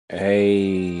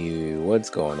Hey, what's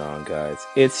going on, guys?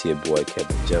 It's your boy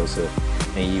Kevin Joseph,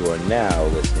 and you are now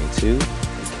listening to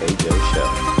The K Joe Show.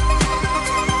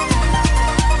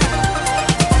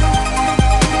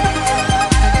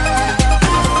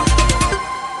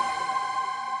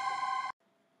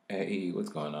 Hey, what's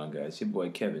going on, guys? Your boy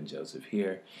Kevin Joseph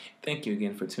here. Thank you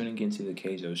again for tuning into The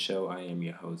K Joe Show. I am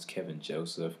your host, Kevin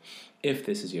Joseph. If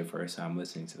this is your first time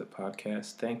listening to the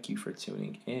podcast, thank you for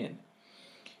tuning in.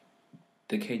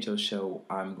 The K Joe Show,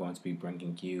 I'm going to be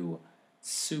bringing you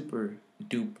super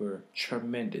duper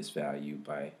tremendous value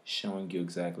by showing you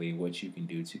exactly what you can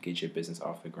do to get your business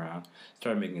off the ground,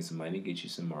 start making some money, get you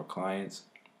some more clients,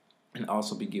 and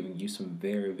also be giving you some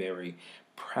very, very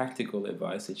practical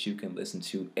advice that you can listen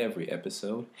to every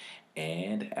episode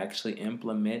and actually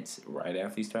implement right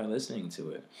after you start listening to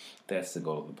it. That's the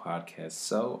goal of the podcast.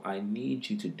 So I need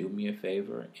you to do me a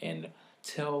favor and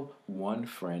tell one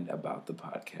friend about the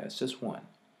podcast. Just one.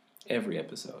 Every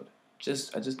episode.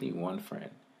 I just need one friend.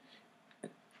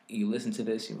 You listen to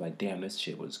this, you're like, damn, this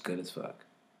shit was good as fuck.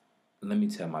 Let me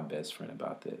tell my best friend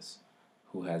about this,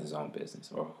 who has his own business,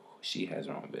 or she has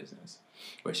her own business,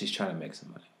 or she's trying to make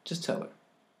some money. Just tell her.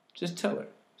 Just tell her.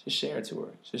 Just share it to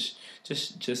her.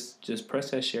 Just press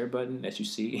that share button that you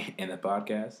see in the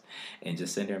podcast, and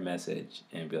just send her a message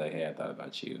and be like, "Hey, I thought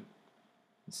about you."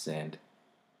 Send,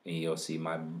 and you'll see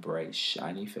my bright,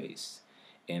 shiny face,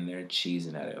 and they're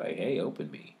cheesing at it like, "Hey,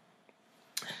 open me."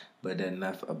 But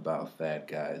enough about that,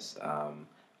 guys.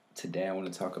 Today I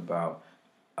want to talk about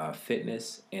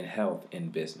fitness and health in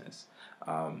business.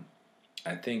 Um,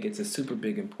 I think it's a super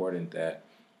big important that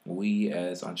we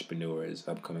as entrepreneurs,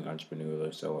 upcoming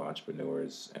entrepreneurs, solo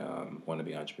entrepreneurs,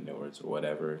 wannabe entrepreneurs, or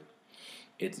whatever,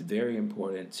 it's very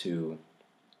important to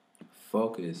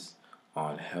focus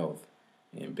on health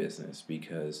in business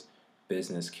because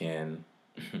business can,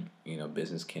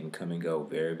 business can come and go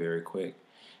very, very quick.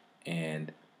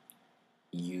 And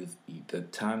the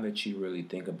time that you really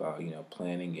think about,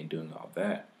 planning and doing all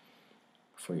that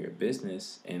for your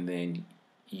business, and then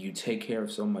you take care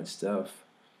of so much stuff,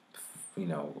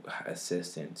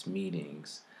 assistants,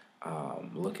 meetings,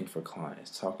 looking for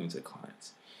clients, talking to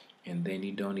clients, and then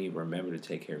you don't even remember to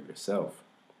take care of yourself.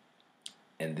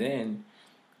 And then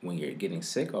when you're getting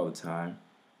sick all the time,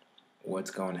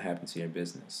 what's going to happen to your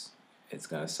business? It's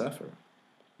going to suffer,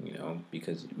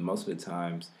 because most of the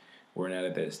times we're not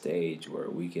at that stage where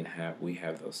we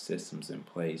have those systems in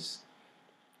place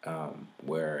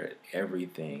where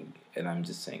everything, and I'm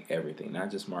just saying everything,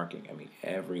 not just marketing, I mean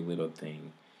every little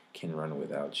thing can run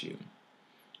without you.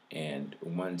 And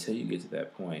until you get to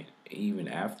that point, even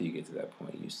after you get to that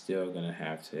point, you're still going to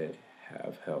have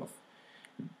health.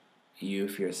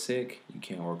 If you're sick, you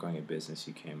can't work on your business,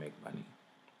 you can't make money.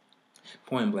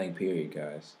 Point blank period,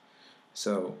 guys.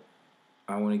 So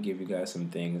I want to give you guys some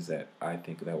things that I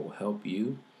think that will help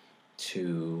you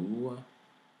to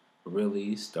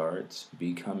really start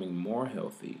becoming more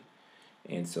healthy.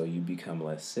 And so you become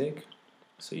less sick,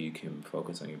 so you can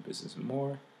focus on your business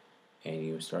more, and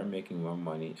you start making more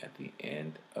money at the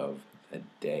end of the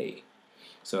day.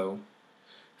 So,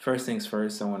 first things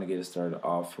first, I want to get it started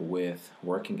off with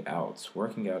working out.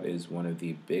 Working out is one of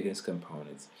the biggest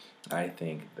components I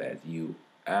think that you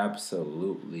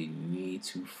absolutely need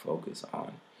to focus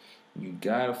on. You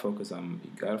gotta focus on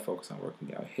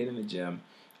working out, hitting the gym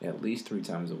at least 3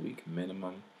 times a week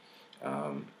minimum.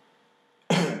 Um,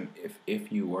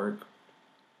 if you work,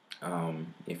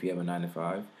 if you have a 9 to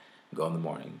 5, go in the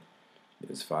morning.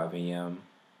 It's 5 a.m.,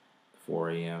 4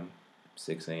 a.m.,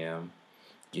 6 a.m.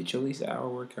 Get your at least hour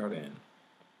workout in.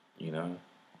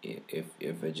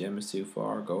 If a gym is too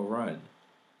far, go run.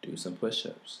 Do some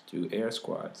push-ups. Do air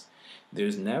squats.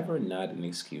 There's never not an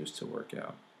excuse to work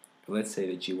out. Let's say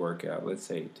that you work out. Let's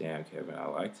say, damn, Kevin, I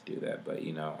like to do that, but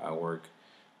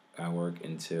I work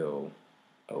until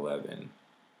 11.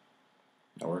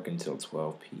 I work until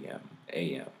 12 p.m.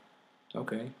 a.m.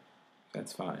 Okay,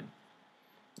 that's fine.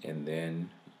 And then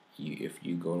if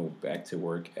you go back to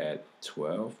work at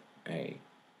 12, hey,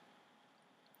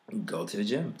 go to the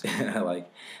gym. Like,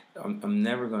 I'm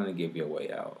never going to give you a way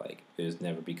out. Like, there's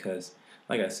never, because,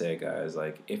 like I said, guys,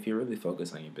 like, if you're really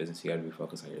focused on your business, you got to be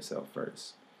focused on yourself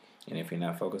first. And if you're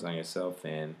not focused on yourself,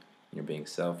 then you're being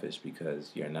selfish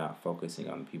because you're not focusing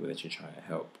on the people that you're trying to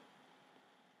help.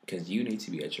 Because you need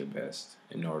to be at your best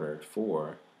in order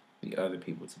for the other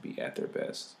people to be at their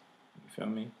best. You feel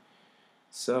me?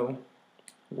 So,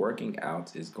 working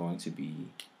out is going to be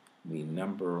the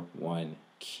number one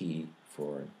key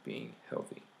for being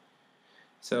healthy.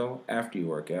 So, after you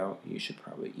work out, you should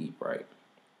probably eat right.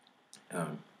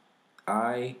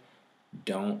 I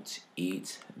don't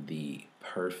eat the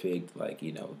perfect,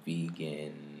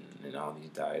 vegan, and all these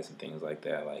diets and things like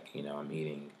that. Like, I'm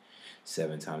eating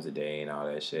 7 times a day and all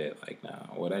that shit. Like, nah.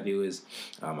 What I do is,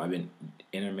 I've been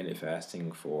intermittent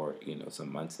fasting for,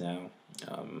 some months now.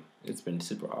 It's been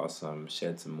super awesome.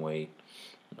 Shed some weight.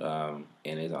 And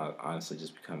it's honestly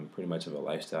just become pretty much of a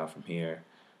lifestyle from here.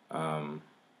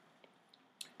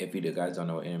 If you guys don't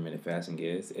know what intermittent fasting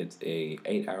is, it's a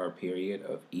 8-hour period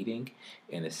of eating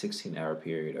and a 16-hour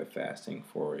period of fasting.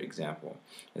 For example,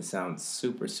 it sounds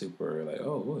super like,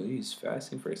 oh, well, he's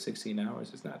fasting for 16 hours.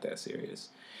 It's not that serious.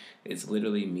 It's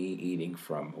literally me eating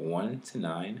from 1 to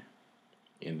 9,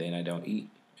 and then I don't eat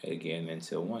again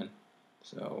until 1.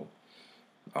 So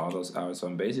all those hours. So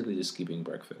I'm basically just skipping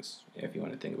breakfast, if you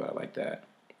want to think about it like that.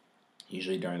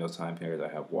 Usually during those time periods, I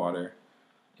have water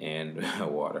and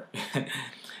water.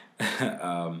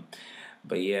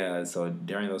 But yeah, so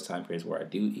during those time periods where I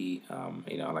do eat,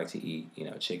 I like to eat,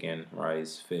 chicken,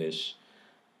 rice, fish.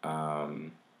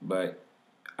 But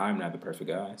I'm not the perfect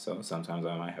guy, so sometimes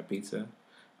I might have pizza.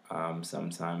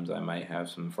 Sometimes I might have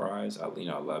some fries. I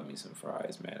love me some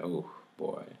fries, man. Oh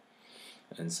boy.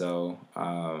 And so,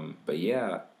 but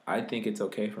yeah, I think it's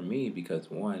okay for me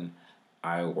because one,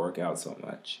 I work out so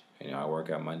much. I work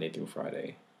out Monday through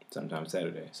Friday, sometimes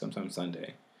Saturday, sometimes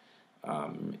Sunday.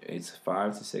 It's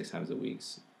 5 to 6 times a week.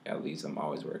 At least I'm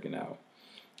always working out.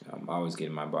 I'm always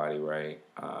getting my body right.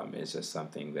 It's just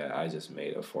something that I just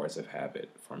made a force of habit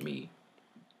for me.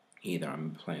 Either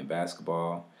I'm playing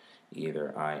basketball,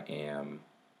 either I am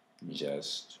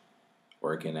just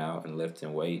working out and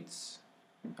lifting weights.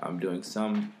 I'm doing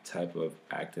some type of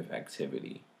active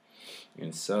activity.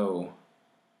 And so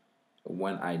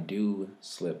when I do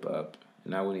slip up,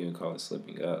 and I wouldn't even call it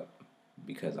slipping up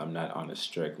because I'm not on a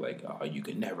strict, like, oh, you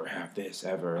could never have this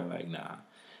ever. Like, nah,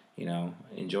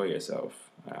 enjoy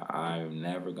yourself. I'm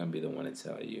never going to be the one to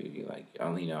tell you, like,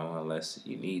 only unless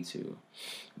you need to.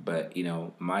 But,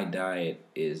 my diet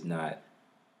is not,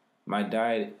 my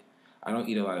diet, I don't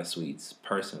eat a lot of sweets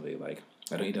personally. Like,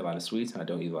 I don't eat a lot of sweets and I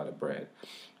don't eat a lot of bread.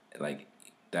 Like,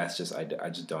 that's just, I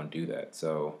just don't do that.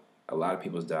 So a lot of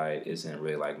people's diet isn't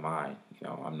really like mine.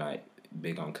 I'm not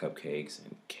big on cupcakes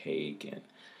and cake and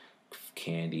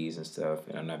candies and stuff,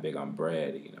 and I'm not big on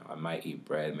bread. I might eat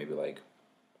bread maybe like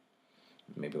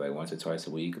once or twice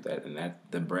a week. That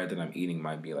the bread that I'm eating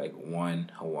might be like one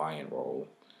Hawaiian roll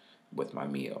with my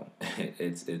meal.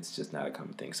 It's just not a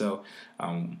common thing. So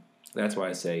that's why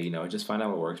I say just find out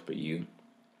what works for you.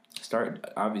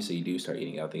 Obviously you do start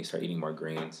eating healthy. Start eating more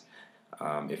greens.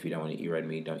 If you don't want to eat red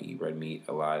meat, don't eat red meat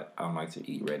a lot. I don't like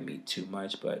to eat red meat too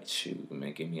much, but shoot,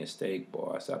 man, give me a steak,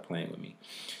 boy, stop playing with me.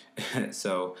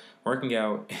 So working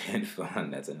out and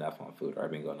fun, that's enough on food.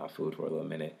 I've been going on food for a little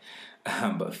minute.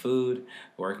 But food,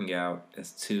 working out,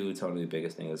 that's two totally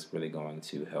biggest things that's really going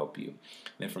to help you.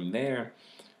 Then from there,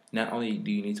 not only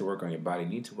do you need to work on your body, you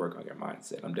need to work on your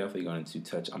mindset. I'm definitely going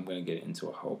to I'm going to get into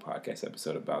a whole podcast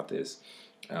episode about this.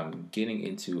 Getting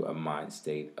into a mind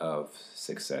state of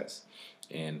success.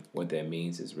 And what that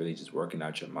means is really just working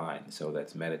out your mind. So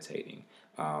that's meditating.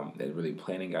 That's really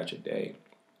planning out your day.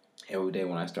 Every day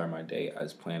when I start my day, I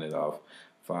just plan it off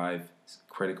 5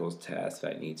 critical tasks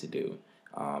that I need to do.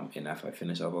 And if I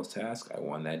finish all those tasks, I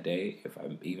won that day. If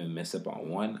I even miss up on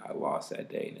one, I lost that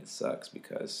day, and it sucks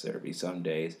because there'll be some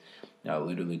days I'll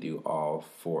literally do all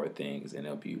 4 things, and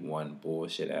it'll be one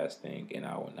bullshit ass thing, and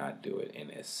I will not do it, and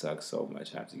it sucks so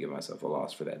much. I have to give myself a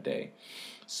loss for that day.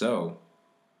 So,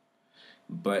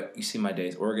 but you see, my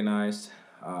day's organized,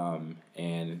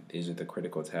 and these are the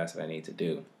critical tasks that I need to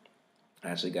do. I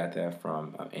actually got that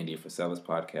from Andy Frisella's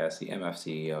podcast, the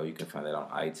MFCEO. You can find that on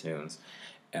iTunes.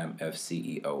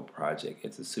 MFCEO project.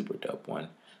 It's a super dope one.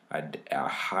 I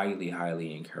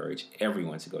highly encourage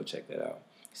everyone to go check that out.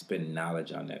 Spend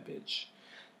knowledge on that bitch.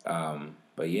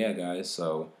 But yeah, guys,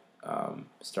 so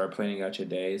start planning out your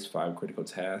days, 5 critical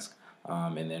tasks,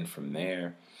 and then from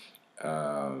there,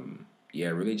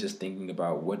 really just thinking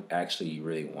about what actually you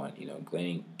really want,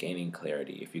 gaining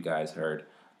clarity. If you guys heard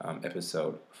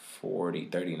episode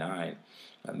 39,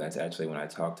 that's actually when I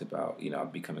talked about,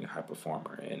 becoming a high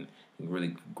performer and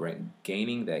really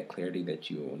gaining that clarity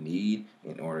that you will need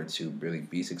in order to really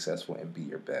be successful and be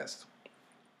your best.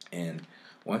 And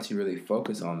once you really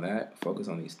focus on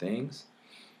these things,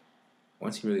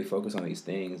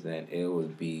 then it will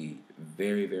be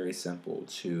very, very simple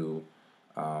to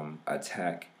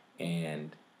attack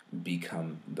and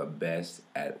become the best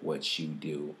at what you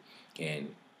do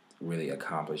and really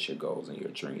accomplish your goals and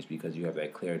your dreams because you have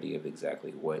that clarity of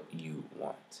exactly what you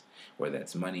want, whether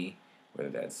that's money, whether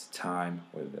that's time,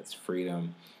 whether that's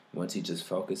freedom. Once you just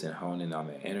focus and hone in on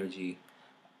that energy,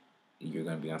 you're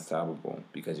going to be unstoppable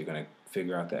because you're going to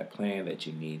figure out that plan that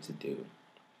you need to do.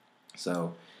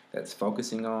 So That's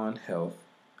focusing on health,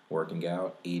 working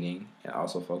out, eating, and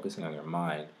also focusing on your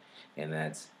mind. And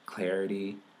that's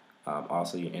clarity,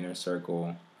 also your inner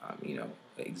circle,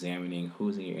 examining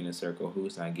who's in your inner circle,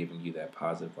 who's not giving you that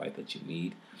positive light that you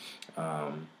need.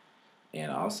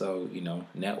 And also,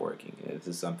 networking. This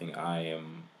is something I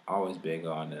am always big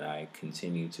on, and I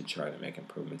continue to try to make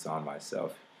improvements on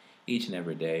myself each and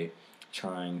every day,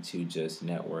 trying to just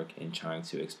network and trying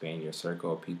to expand your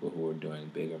circle of people who are doing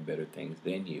bigger and better things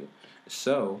than you.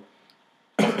 So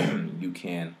you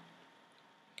can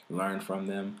learn from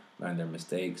them, learn their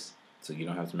mistakes, so you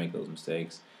don't have to make those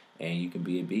mistakes, and you can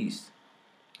be a beast.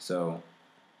 So,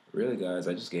 really, guys,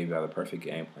 I just gave y'all the perfect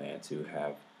game plan to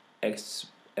have an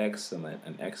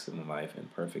excellent life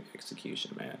and perfect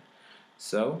execution, man.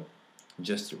 So,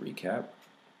 just to recap,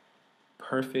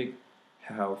 perfect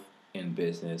health in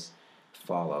business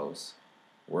follows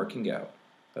working out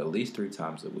at least 3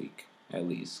 times a week. At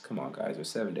least. Come on, guys. There's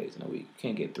 7 days in a week.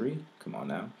 Can't get 3? Come on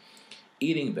now.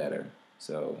 Eating better.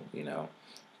 So,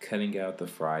 cutting out the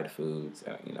fried foods,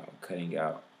 cutting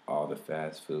out all the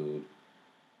fast food,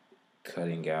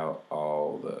 cutting out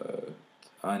all the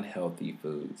unhealthy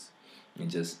foods, and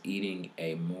just eating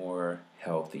a more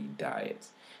healthy diet.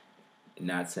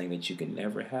 Not saying that you can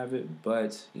never have it,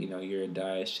 but, your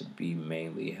diet should be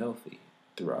mainly healthy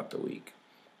throughout the week.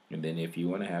 And then if you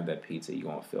want to have that pizza, you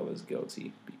won't feel as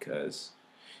guilty because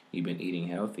you've been eating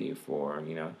healthy for,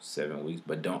 7 weeks.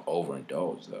 But don't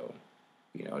overindulge, though.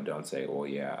 Don't say, oh,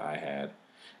 yeah,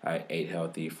 I ate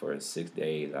healthy for 6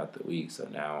 days out the week, so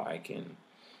now I can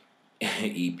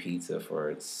eat pizza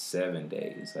for 7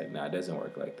 days. Like, it doesn't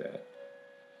work like that.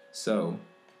 So,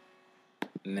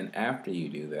 and then after you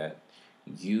do that,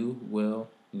 you will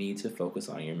need to focus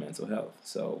on your mental health.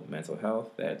 So, mental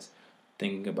health, that's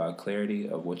thinking about clarity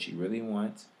of what you really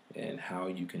want and how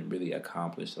you can really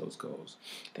accomplish those goals.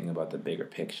 Think about the bigger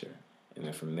picture. And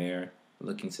then from there,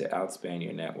 looking to outspand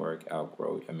your network,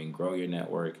 grow your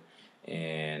network,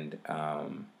 and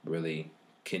really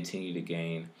continue to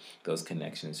gain those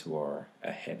connections who are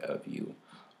ahead of you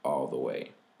all the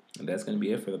way. And that's going to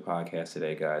be it for the podcast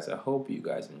today, guys. I hope you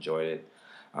guys enjoyed it.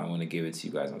 I want to give it to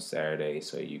you guys on Saturday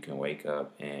so you can wake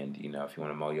up and, if you want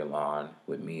to mow your lawn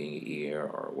with me in your ear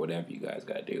or whatever you guys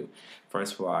got to do.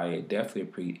 First of all, I definitely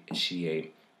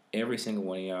appreciate every single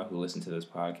one of y'all who listen to this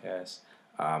podcast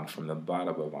from the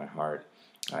bottom of my heart.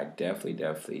 I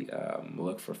definitely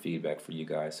look for feedback for you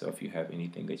guys. So if you have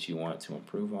anything that you want to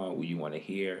improve on, what you want to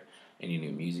hear, any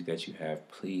new music that you have,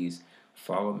 please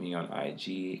follow me on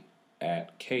IG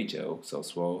at KJO. So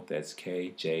Swole, that's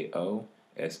KJOSOLE.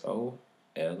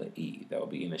 That will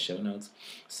be in the show notes.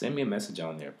 Send me a message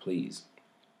on there, please,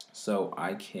 so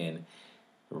I can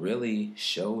really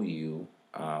show you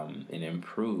and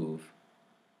improve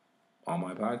on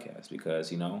my podcast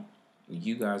because,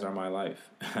 you guys are my life.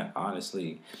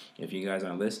 Honestly, if you guys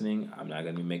aren't listening, I'm not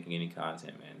going to be making any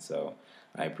content, man. So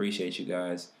I appreciate you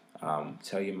guys.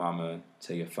 Tell your mama,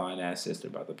 tell your fine-ass sister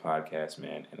about the podcast,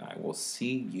 man. And I will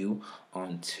see you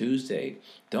on Tuesday.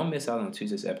 Don't miss out on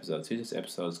Tuesday's episode. Tuesday's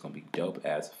episode is going to be dope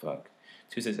as fuck.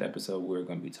 Tuesday's episode, we're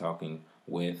going to be talking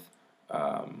with... who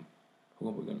are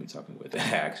we going to be talking with,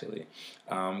 actually?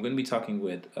 I'm going to be talking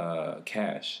with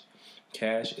Cash.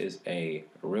 Cash is a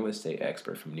real estate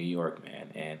expert from New York, man,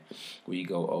 and we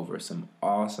go over some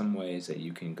awesome ways that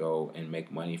you can go and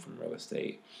make money from real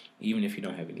estate. Even if you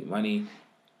don't have any money,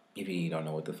 if you don't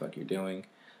know what the fuck you're doing,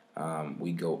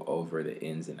 we go over the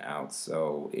ins and outs.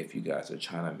 So if you guys are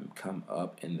trying to come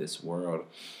up in this world,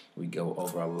 we go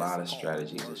over a lot of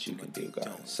strategies that you can do, guys.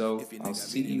 So I'll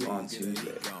see you on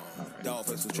Tuesday.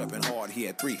 Dogface was trapping hard, he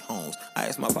had 3 homes. I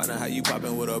asked my partner how you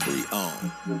poppin' with a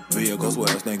pre-owned vehicle,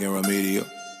 swear it's thinking remedial.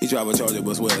 He drive a Charger,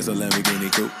 but swear it's a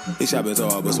Lamborghini coupe. He shop his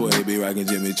hard, but swear he be rockin'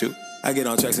 Jimmy Choo. I get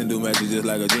on tracks and do matches just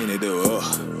like a genie do.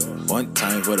 1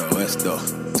 time for the West, though.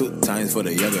 2 times for the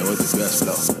youngin' with the best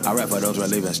flow. I rap for those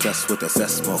relieving stress with the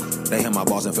cess smoke. They hear my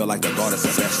balls and feel like the goddess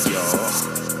of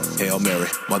Celestial. Hail Mary,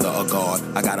 mother of God.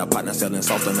 I got a partner selling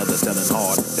soft, another selling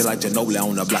hard. They like Ginobili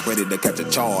on the block, ready to catch a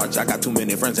charge. I got too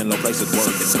many friends in low places,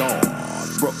 word to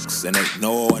start. Brooks, and ain't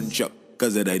no one Chuck.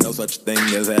 Cause it ain't no such thing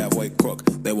as halfway crook.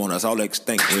 They want us all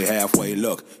extinct, we halfway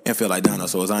look. And feel like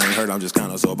dinosaurs, I ain't hurt, I'm just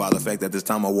kinda sore by the fact that this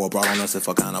time of war brought on us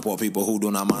for kinda poor people who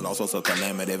do not mind all sorts of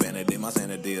calamity, vanity. My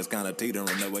sanity is kinda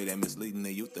teetering the way they're misleading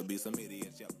the youth to be some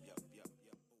idiots. Yep.